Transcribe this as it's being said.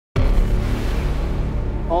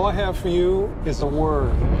All I have for you is a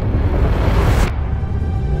word.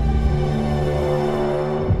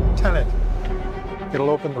 Tenet. It'll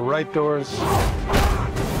open the right doors,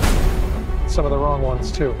 some of the wrong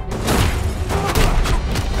ones, too.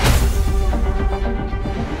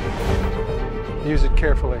 Use it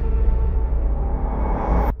carefully.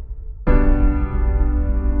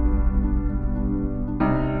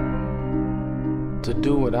 To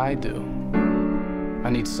do what I do, I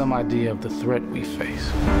need some idea of the threat we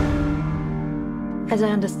face. As I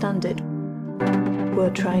understand it, we're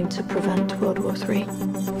trying to prevent World War III.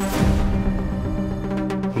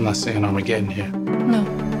 I'm not saying Armageddon here. No.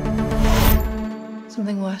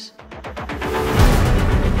 Something worse.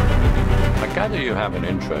 I gather you have an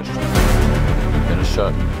interest in a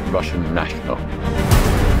certain Russian national.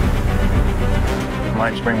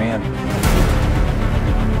 Might just bring me in.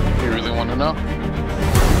 You really want to know?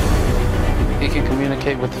 He can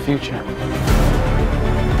communicate with the future.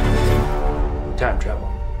 Time travel.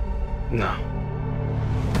 No.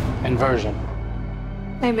 Inversion.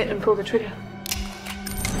 Aim it and pull the trigger.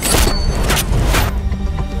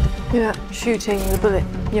 You're not shooting the bullet,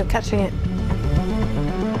 you're catching it.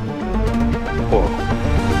 Whoa.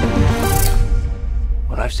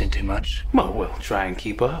 Well, I've seen too much. Well, we'll try and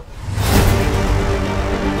keep up.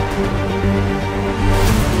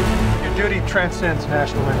 Your duty transcends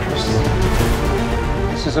national interests.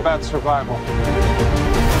 This is about survival.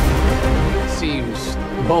 Seems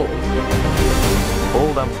bold.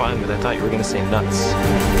 Bold, I'm fine with. I thought you were going to say nuts.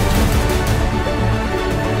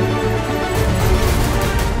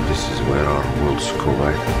 This is where our worlds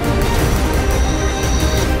collide.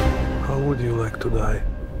 How would you like to die?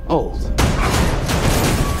 Old.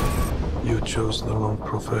 You chose the wrong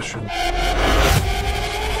profession.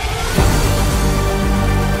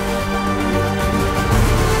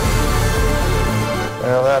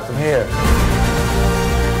 Well, that from here.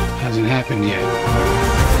 Hasn't happened yet.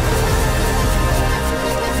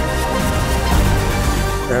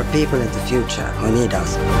 There are people in the future who need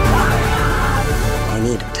us. I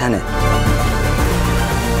need Tenet.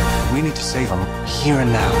 We need to save them here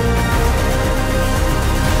and now.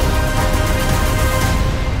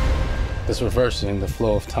 It's reversing the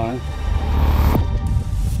flow of time.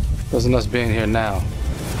 Doesn't us being here now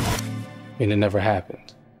mean it never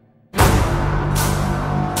happened?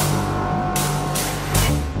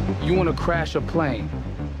 You want to crash a plane?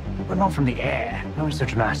 But not from the air. No one's so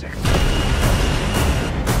dramatic.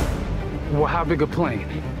 Well, how big a plane?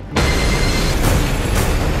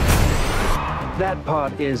 That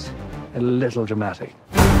part is a little dramatic.